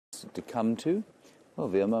to come to. Oh,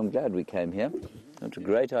 Vilma, I'm glad we came here. What a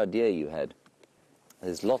great idea you had.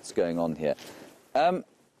 There's lots going on here.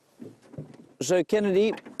 So,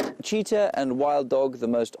 Kennedy, cheetah and wild dog, the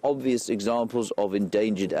most obvious examples of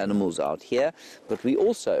endangered animals out here, but we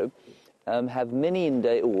also have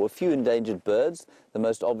a few endangered birds, the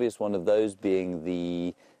most obvious one of those being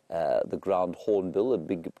the ground hornbill, a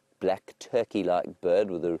big black turkey-like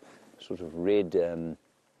bird with a sort of red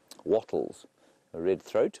wattles, a red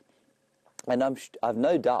throat. And I've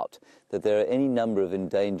no doubt that there are any number of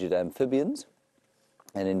endangered amphibians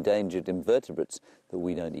and endangered invertebrates that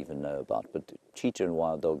we don't even know about. But cheetah and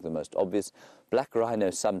wild dog, the most obvious. Black rhino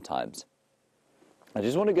sometimes. I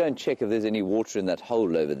just want to go and check if there's any water in that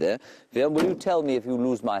hole over there. Vian, will you tell me if you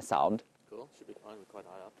lose my sound? Cool, should be fine, we're quite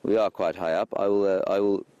high up. We are quite high up. I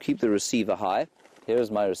will keep the receiver high. Here is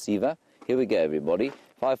my receiver. Here we go, everybody.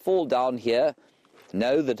 If I fall down here,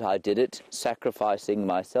 know that I did it, sacrificing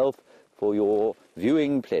myself for your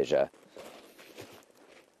viewing pleasure.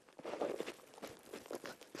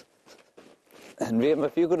 And Liam,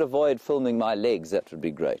 if you could avoid filming my legs, that would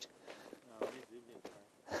be great.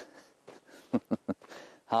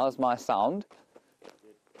 How's my sound?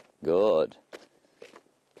 Good.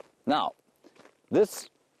 Now, this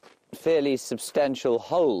fairly substantial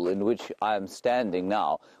hole in which I am standing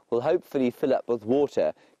now will hopefully fill up with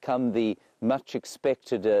water come the much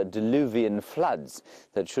expected diluvian floods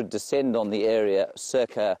that should descend on the area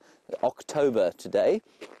circa October today,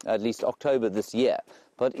 at least October this year.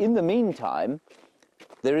 But in the meantime,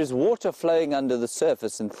 there is water flowing under the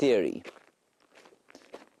surface in theory.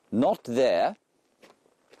 Not there.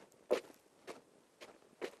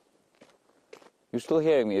 You still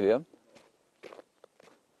hearing me, Liam?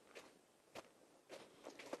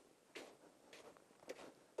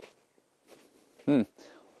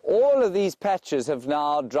 All of these patches have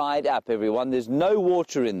now dried up, everyone. There's no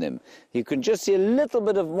water in them. You can just see a little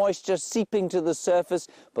bit of moisture seeping to the surface,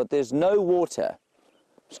 but there's no water.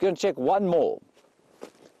 Just going to check one more.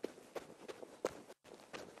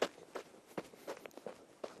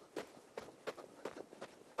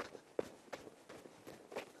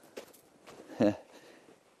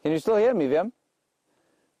 Can you still hear me, Viam?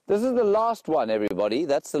 This is the last one, everybody.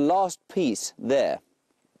 That's the last piece there,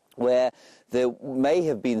 where there may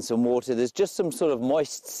have been some water. There's just some sort of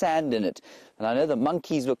moist sand in it. And I know the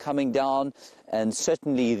monkeys were coming down, and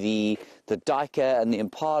certainly the duiker and the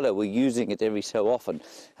impala were using it every so often,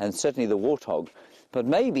 and certainly the warthog. But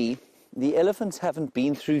maybe the elephants haven't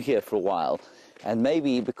been through here for a while, and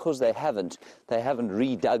maybe because they haven't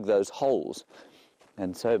redug those holes.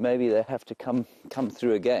 And so maybe they have to come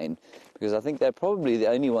through again, because I think they're probably the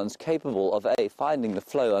only ones capable of finding the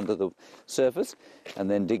flow under the surface and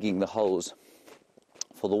then digging the holes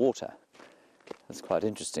for the water. That's quite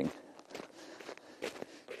interesting.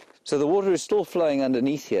 So the water is still flowing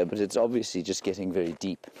underneath here, but it's obviously just getting very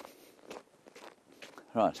deep.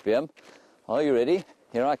 Right, Biam, are you ready?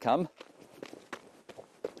 Here I come.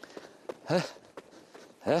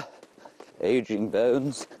 Aging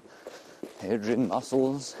bones. Aging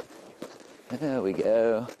muscles. There we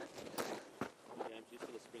go.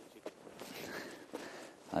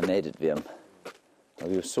 I made it, Viam. Oh,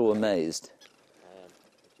 you were so amazed. I am,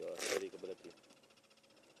 with your athletic ability.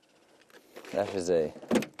 That is a